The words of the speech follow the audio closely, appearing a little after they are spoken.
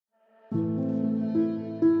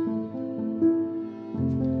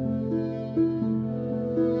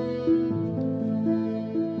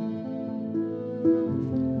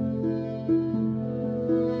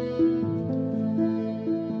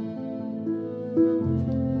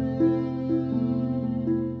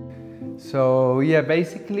So yeah,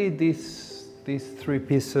 basically these three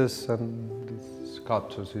pieces and these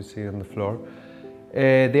sculptures you see on the floor,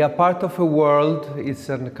 they are part of a world. It's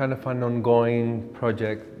a kind of an ongoing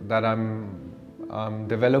project that I'm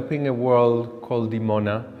developing a world called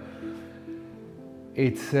Deemona.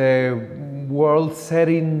 It's a world set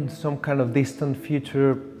in some kind of distant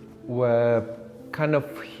future where kind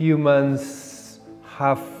of humans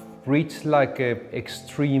have reached like a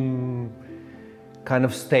extreme kind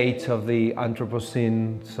of stage of the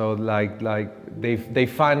Anthropocene. So like they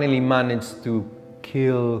finally managed to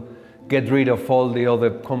get rid of all the other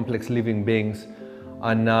complex living beings,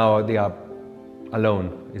 and now they are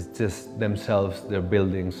alone. It's just themselves, their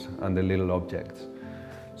buildings and the little objects.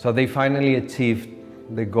 So they finally achieved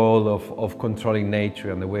the goal of controlling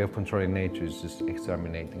nature, and the way of controlling nature is just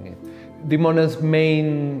exterminating it. Deemona's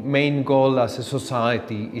main goal as a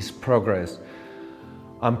society is progress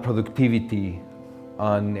and productivity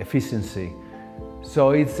and efficiency.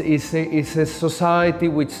 So it's a society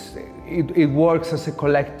which it works as a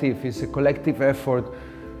collective. It's a collective effort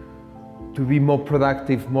to be more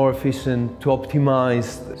productive, more efficient, to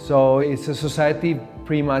optimize. So it's a society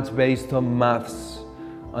pretty much based on maths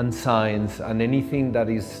and science, and anything that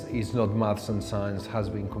is not maths and science has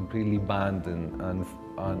been completely banned and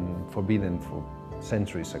forbidden for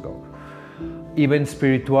centuries ago. Even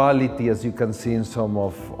spirituality, as you can see in some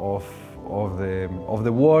of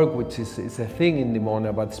the work, which is a thing in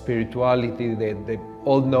Deemona, but spirituality, the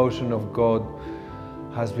old notion of God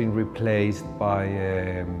has been replaced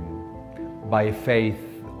by faith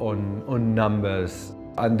on numbers.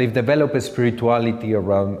 And they've developed a spirituality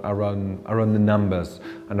around the numbers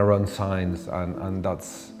and around science, and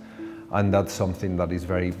that's something that is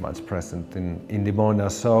very much present in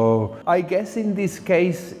Deemona. So I guess in this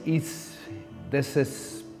case there's a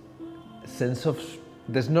sense of,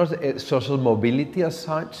 there's not a social mobility as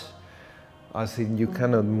such, as in you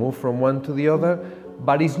cannot move from one to the other,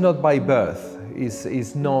 but it's not by birth.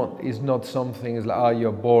 It's not something. It's like, oh,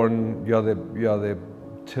 you're born, you're the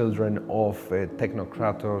children of a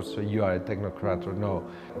technocrator, so you are a technocrator. No,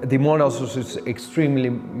 Deemona also is extremely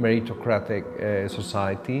meritocratic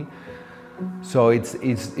society. So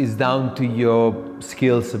it's down to your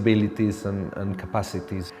skills, abilities, and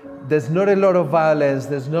capacities. There's not a lot of violence.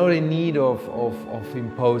 There's not a need of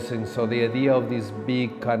imposing. So the idea of these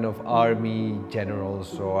big kind of army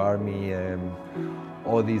generals or army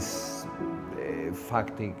or these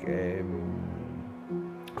factic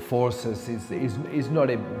forces is not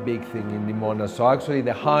a big thing in Deemona. So actually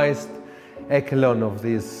the highest echelon of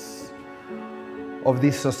this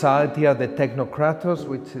society are the technocratos,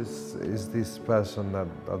 which is this person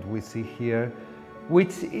that we see here,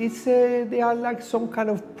 which is they are like some kind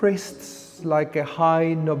of priests, like a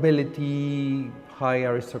high nobility, high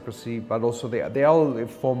aristocracy, but also they are all a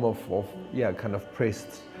form of kind of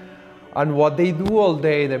priests. And what they do all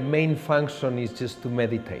day, their main function is just to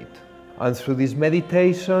meditate. And through this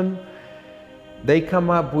meditation, they come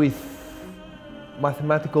up with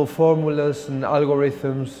mathematical formulas and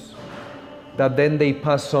algorithms that then they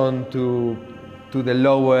pass on to the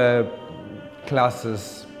lower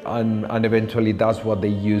classes, and eventually that's what they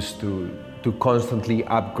use to constantly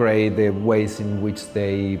upgrade the ways in which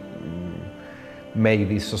they make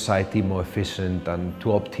this society more efficient and to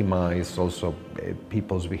optimize also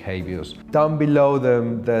people's behaviors. Down below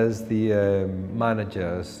them, there's the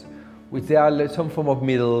managers, which they are some form of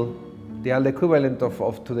they are the equivalent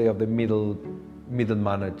of today of the middle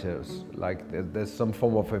managers. Like there's some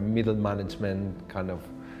form of a middle management kind of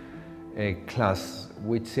class,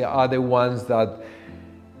 which are the ones that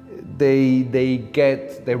they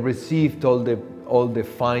received all the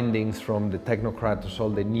findings from the technocrats, all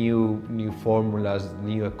the new formulas,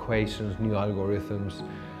 new equations, new algorithms,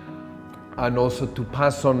 and also to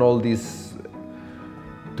pass on all these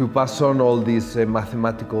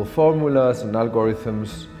mathematical formulas and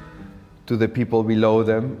algorithms to the people below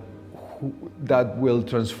them, that will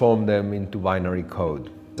transform them into binary code.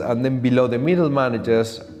 And then below the middle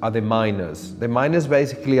managers are the miners. The miners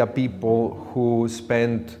basically are people who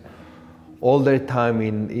spend all their time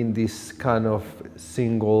in this kind of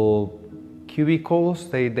single cubicles.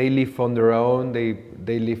 They live on their own.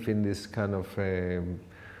 They live in this kind of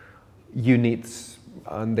units,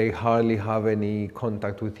 and they hardly have any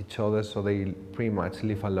contact with each other, so they pretty much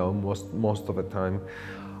live alone most of the time.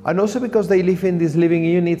 And also because they live in these living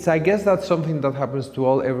units, I guess that's something that happens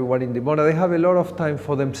to everyone in Deemona. They have a lot of time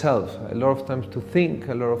for themselves, a lot of time to think,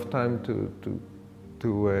 a lot of time to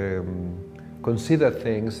consider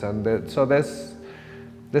things, and so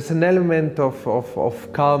there's an element of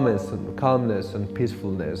calmness and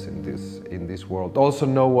peacefulness in this world. Also,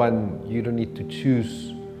 you don't need to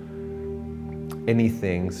choose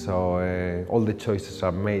anything, so all the choices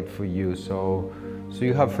are made for you. So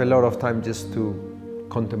you have a lot of time just to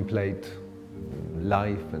contemplate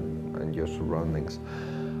life and your surroundings.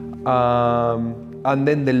 And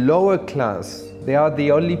then the lower class, they are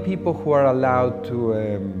the only people who are allowed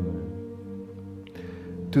to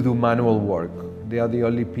do manual work. They are the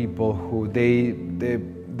only people who they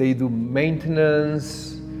do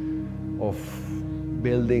maintenance of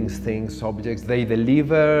buildings, things, objects. They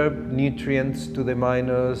deliver nutrients to the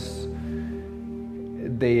miners.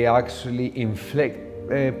 They actually inflict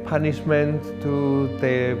punishment to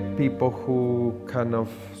the people who kind of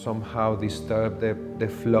somehow disturb the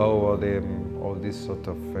flow or this sort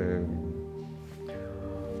of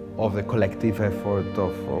the collective effort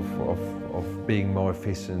of being more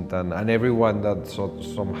efficient, and everyone that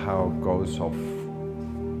somehow goes off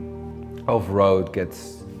road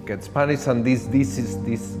gets punished. And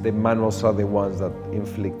the manuals are the ones that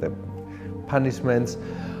inflict the punishments.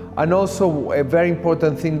 And also a very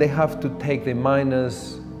important thing, they have to take the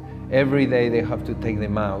miners every day. They have to take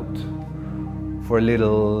them out for a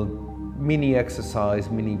little mini exercise,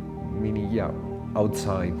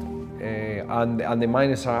 outside. And the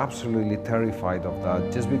miners are absolutely terrified of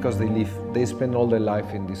that, just because they spend all their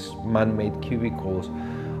life in these man-made cubicles,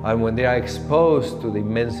 and when they are exposed to the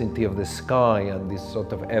immensity of the sky and this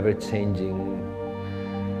sort of ever-changing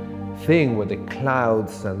thing with the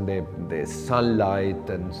clouds and the sunlight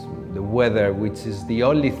and the weather, which is the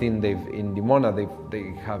only thing in Deemona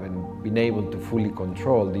they haven't been able to fully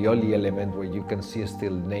control, the only element where you can see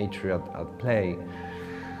still nature at play.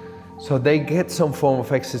 So they get some form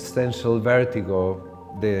of existential vertigo,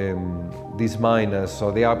 these miners,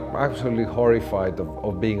 so they are absolutely horrified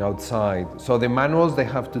of being outside. So the manuals, they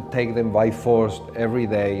have to take them by force every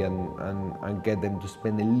day and get them to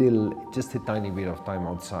spend just a tiny bit of time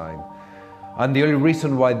outside. And the only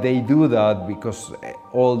reason why they do that, because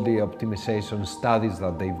all the optimization studies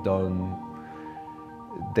that they've done,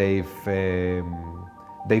 they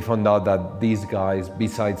found out that these guys,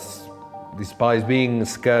 despite being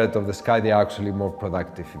scared of the sky, they're actually more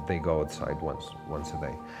productive if they go outside once a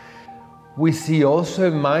day. We see also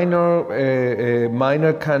a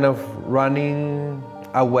miner kind of running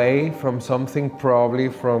away from something, probably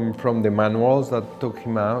from the manuals that took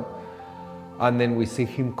him out. And then we see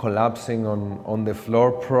him collapsing on the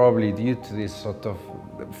floor, probably due to this sort of,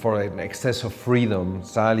 for an excess of freedom.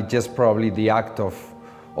 Sadly, just probably the act of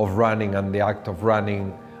running, and the act of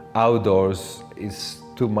running outdoors is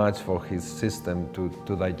too much for his system to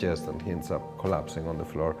digest, and he ends up collapsing on the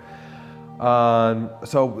floor.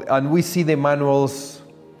 And we see the manuals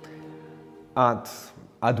at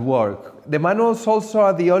work. The manuals also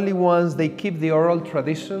are the only ones, they keep the oral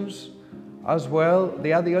traditions as well.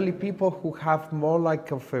 They are the only people who have more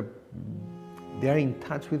they are in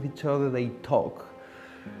touch with each other, they talk.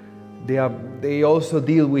 They also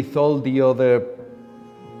deal with all the other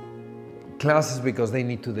classes because they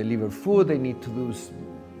need to deliver food, they need to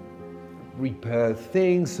repair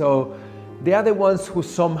things. So they are the ones who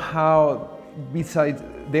somehow, besides,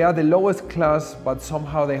 they are the lowest class, but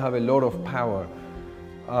somehow they have a lot of power.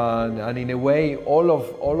 And in a way, all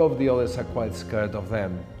of the others are quite scared of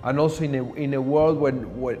them. And also in a world where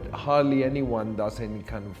hardly anyone does any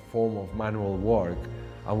kind of form of manual work,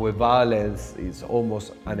 and where violence is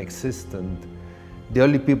almost non-existent, the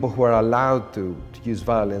only people who are allowed to use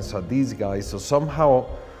violence are these guys. So somehow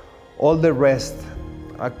all the rest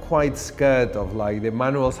are quite scared of, the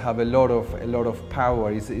manuals have a lot of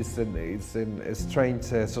power. It's a strange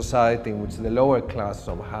society in which the lower class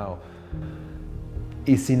somehow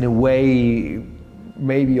is, in a way,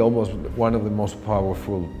 maybe almost one of the most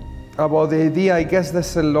powerful. About the idea, I guess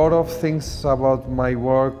there's a lot of things about my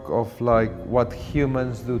work of what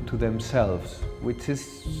humans do to themselves, which is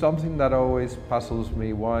something that always puzzles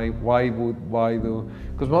me. Why do?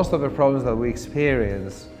 Because most of the problems that we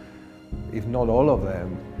experience, if not all of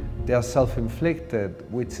them, they are self-inflicted,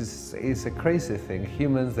 which is a crazy thing.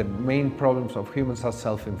 Humans, the main problems of humans are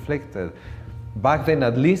self-inflicted. Back then,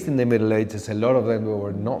 at least in the Middle Ages, a lot of them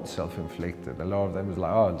were not self-inflicted. A lot of them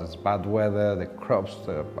was there's bad weather, the crops,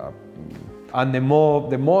 and the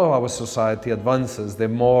more our society advances, the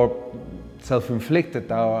more self-inflicted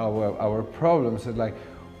our problems. It's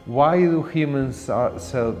why do humans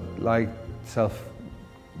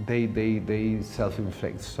they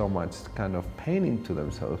self-inflict so much kind of pain into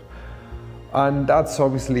themselves? And that's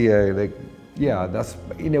obviously that's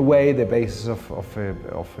in a way the basis of a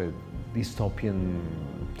dystopian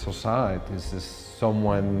society. Is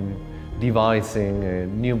someone devising a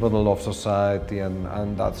new model of society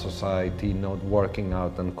and that society not working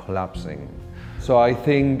out and collapsing. So I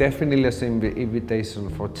think definitely as an invitation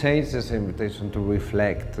for change, as an invitation to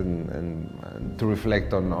reflect and to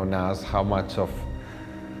reflect on us, how much of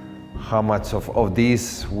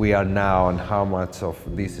this we are now and how much of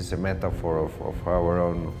this is a metaphor of our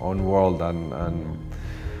own world and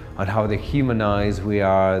how dehumanized we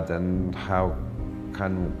are, and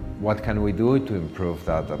what can we do to improve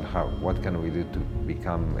that, and what can we do to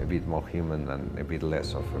become a bit more human and a bit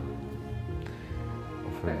less of a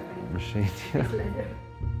machine.